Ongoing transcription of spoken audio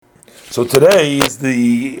So today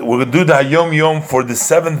we're going to do the Hayom Yom for the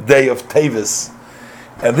 7th day of Tevis,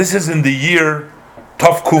 and this is in the year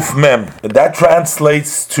Tov Kuf Mem, and that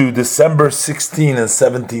translates to December 16 and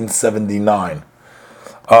 1779.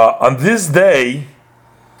 On this day,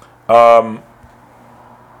 the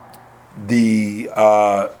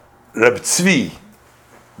Reb Tzvi,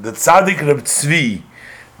 the Tzaddik Reb Tzvi,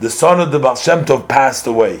 the son of the Baal Shem Tov, passed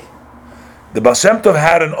away. The Baal Shem Tov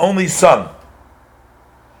had an only son.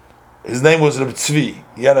 His name was Reb Tzvi.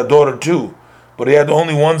 He had a daughter too, but he had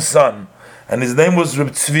only one son, and his name was Reb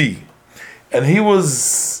Tzvi. And he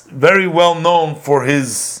was very well known for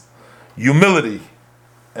his humility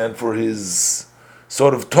and for his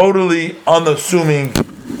sort of totally unassuming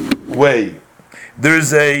way.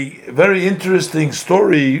 There's a very interesting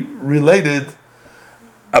story related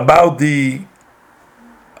about the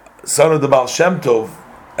son of the Baal Shem Tov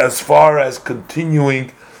as far as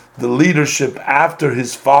continuing the leadership after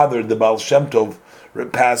his father, the Baal Shem Tov,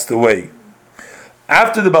 passed away.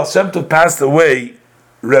 After the Baal Shem Tov passed away,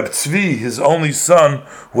 Reb Tzvi, his only son,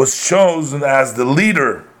 was chosen as the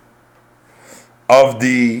leader of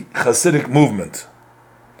the Hasidic movement.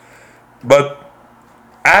 But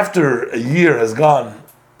after a year has gone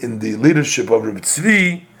in the leadership of Reb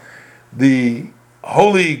Tzvi, the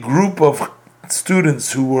holy group of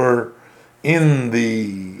students who were in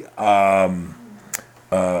the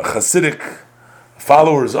Hasidic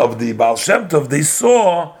followers of the Baal Shem Tov, they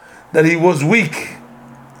saw that he was weak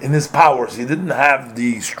in his powers. He didn't have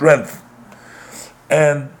the strength.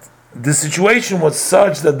 And the situation was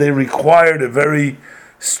such that they required a very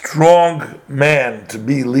strong man to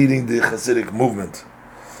be leading the Hasidic movement.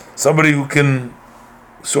 Somebody who can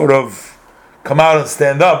sort of come out and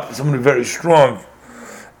stand up, somebody very strong.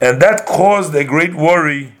 And that caused a great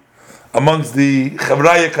worry amongst the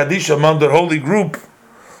Chavraya Kadisha, among the holy group,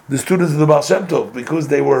 the students of the Baal Shem Tov, because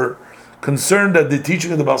they were concerned that the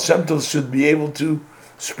teaching of the Baal Shem Tov should be able to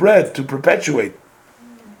spread, to perpetuate.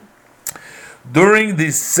 During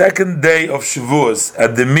the second day of Shavuos,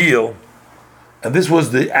 at the meal, and this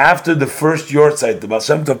was after the first Yortzeit, the Baal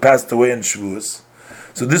Shem Tov passed away in Shavuos,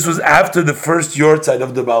 so this was after the first Yortzeit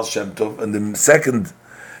of the Baal Shem Tov, and the second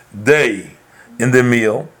day in the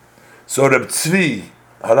meal. So Reb Tzvi,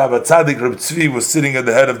 Harav Tzaddik Reb Tzvi, was sitting at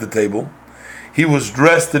the head of the table. He was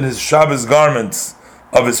dressed in his Shabbos garments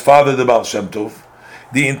of his father, the Baal Shem Tov.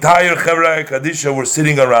 The entire Chavraya Kadisha were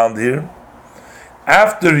sitting around here.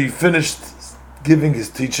 After he finished giving his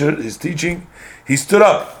teaching, he stood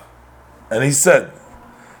up and he said,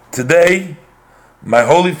 "Today, my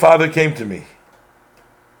Holy Father came to me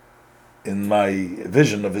in my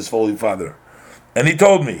vision of his Holy Father, and he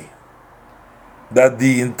told me that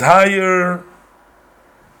the entire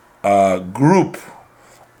group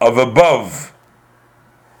of above,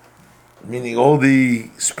 meaning all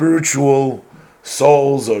the spiritual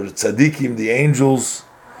souls or tzaddikim, the angels,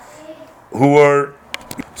 who were,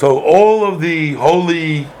 so all of the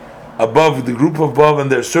holy above, the group above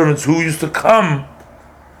and their servants who used to come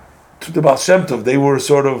to the Baal Shem Tov, they were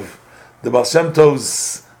sort of the Baal Shem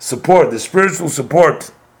Tov's support, the spiritual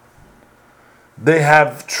support, they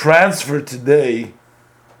have transferred today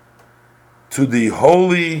to the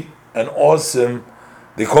holy and awesome,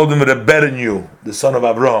 they called him Rebbeinu, the son of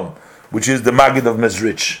Abraham, which is the Maggid of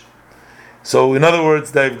Mezrich. So in other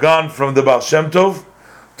words, they've gone from the Baal Shem Tov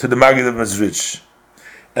to the Maggid of Mezrich.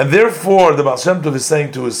 And therefore, the Baal Shem Tov is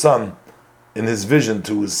saying to his son, in his vision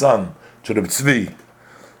to his son, to Reb Tzvi,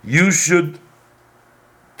 you should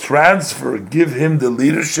give him the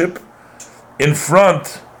leadership in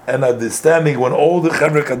front and at the standing when all the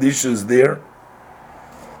Chavraya Kadisha is there,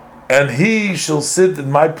 and he shall sit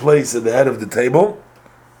in my place at the head of the table.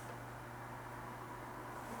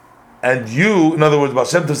 And you, in other words, Baal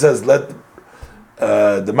Shem Tov says, let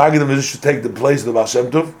the Maggid of Mezrich should take the place of the Baal Shem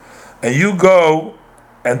Tov, and you go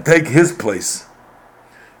and take his place.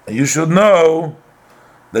 And you should know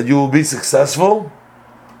that you will be successful.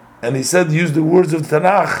 And he said, use the words of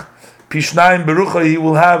Tanakh, Pishnayim Berucha, he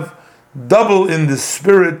will have double in the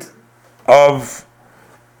spirit of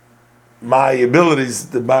my abilities,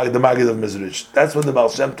 the Maggid of Mezrich. That's what the Baal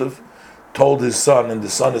Shem Tov told his son, and the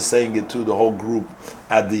son is saying it to the whole group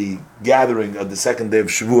at the gathering of the second day of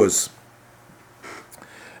Shavuos.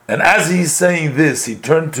 And as he's saying this, he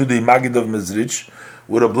turned to the Maggid of Mezrich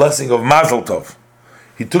with a blessing of Mazel Tov.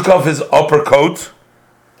 He took off his upper coat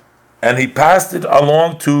and he passed it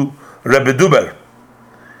along to Rebbe Duber.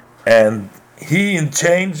 And he, in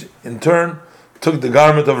turn, took the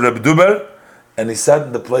garment of Rebbe Duber and he sat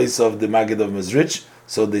in the place of the Maggid of Mezrich,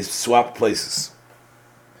 so they swapped places.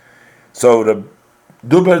 So the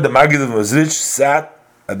Duber, the Maggid of Mezrich, sat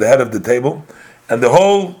at the head of the table, and the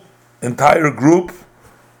whole entire group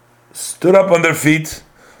stood up on their feet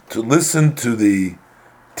to listen to the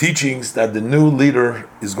teachings that the new leader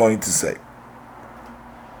is going to say.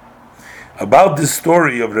 About this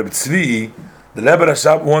story of Reb Tzvi, the Rebbe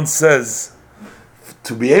Rashab once says,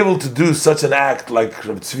 to be able to do such an act like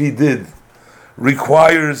Reb Tzvi did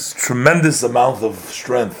requires tremendous amount of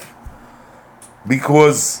strength,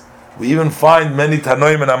 because we even find many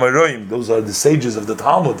Tanoim and Amoraim, those are the sages of the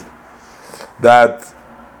Talmud, that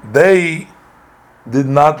they did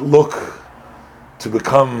not look to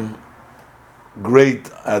become great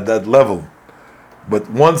at that level. But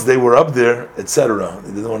once they were up there, etc.,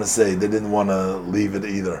 they didn't want to say, they didn't want to leave it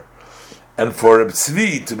either. And for Reb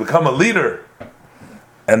Tzvi to become a leader,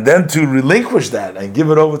 and then to relinquish that and give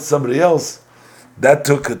it over to somebody else, that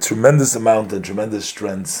took a tremendous amount and tremendous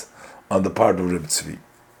strength on the part of Reb Tzvi.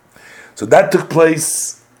 So that took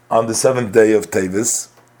place on the 7th day of Tevis.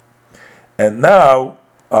 And now,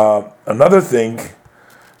 another thing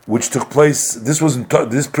which took place,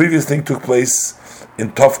 this previous thing took place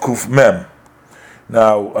in Tov Kuf Mem.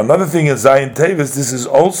 Now, another thing in Zayin Tevis, this is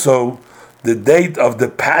also the date of the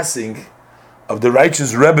passing of the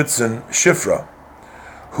righteous Rebbetzin Shifra,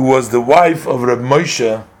 who was the wife of Reb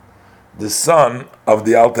Moshe, the son of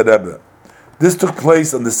the Alter Rebbe. This took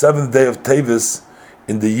place on the 7th day of Tevis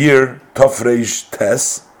in the year Tov Reish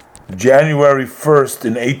Tes, January 1st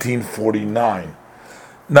in 1849.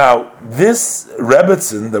 Now, this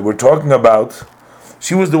Rebbetzin that we're talking about,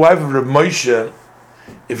 she was the wife of Reb Moshe.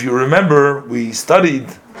 If you remember, we studied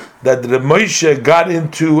that Reb Moshe got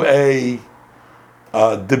into a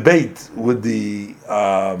debate with the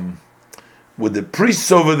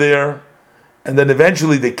priests over there, and then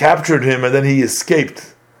eventually they captured him, and then he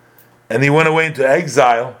escaped, and he went away into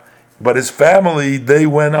exile. But his family, they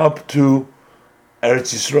went up to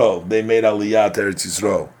Eretz Yisrael. They made Aliyah to Eretz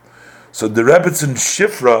Yisrael. So the Rebbetzin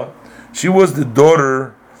Shifra, she was the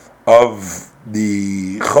daughter of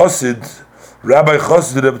the Chassid, Rabbi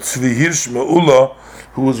Chassid Reb Tzvi Hirsch Me'ula,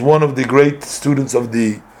 who was one of the great students of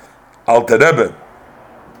the Alter Rebbe.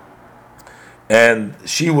 And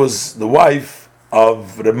she was the wife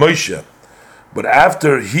of Reb Moshe. But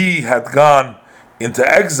after he had gone into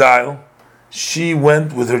exile, she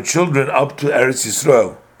went with her children up to Eretz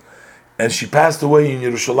Yisrael. And she passed away in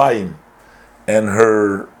Yerushalayim. And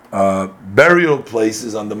her burial place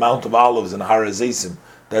is on the Mount of Olives in Har HaZeisim.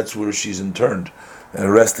 That's where she's interred, a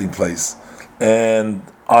resting place. And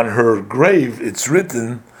on her grave, it's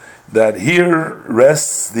written that here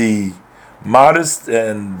rests the modest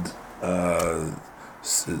and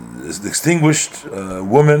distinguished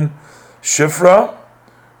woman, Shifra,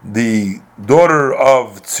 the daughter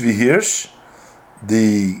of Tzvi Hirsch,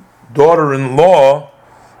 the daughter-in-law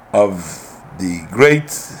of the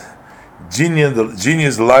great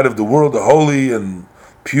genius, the light of the world, the holy and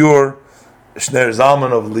pure Shner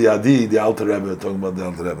Zalman of Liadi, the Alter Rebbe, talking about the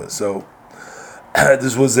Alter Rebbe. So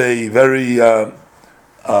this was a very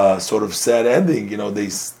sort of sad ending. You know,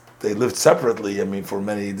 they lived separately. I mean, for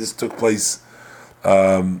many, this took place.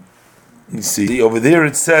 You see, over there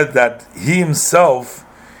it said that he himself,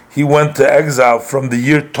 he went to exile from the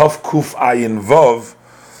year Tov Kuf Ayin Vov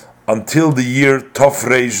until the year Tov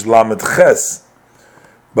Reish Lamed Ches.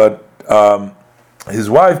 But his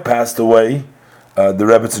wife passed away, the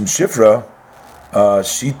Rebbetzin Shifra,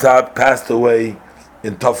 she passed away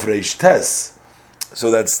in Tov Reish Tes.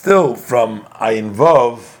 So that's still from Ayin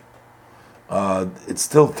Vov, it's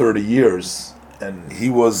still 30 years. And he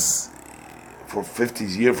was, for 50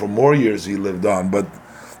 years, for more years he lived on. But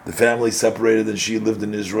the family separated and she lived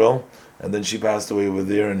in Israel. And then she passed away over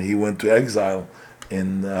there and he went to exile.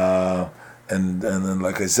 And then,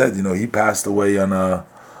 like I said, you know, he passed away on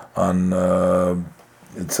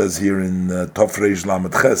it says here in Tov Reish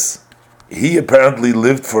Lamed Ches. He apparently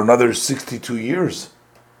lived for another 62 years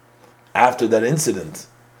after that incident.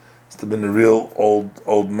 Must have been a real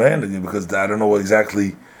old man, because I don't know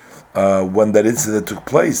exactly when that incident took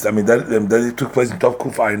place. I mean, that it took place in Tov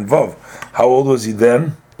Kuf Ayin Vav. How old was he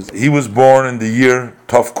then? He was born in the year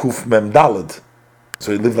Tov Kuf Mem Daled.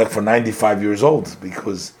 So he lived like for 95 years old,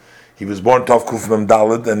 because he was born Tov Kuf Mem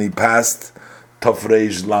Daled and he passed Tov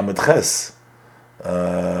Reish Lamed Ches.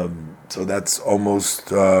 So that's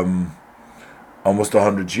almost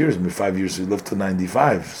 100 years. I mean, 5 years he lived to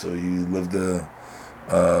 95. So he lived a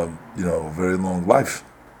very long life.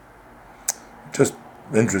 Just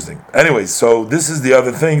interesting. Anyway, so this is the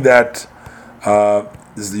other thing that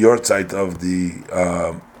this is the Yortzeit of the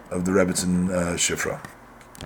Rebbetzin Shifra.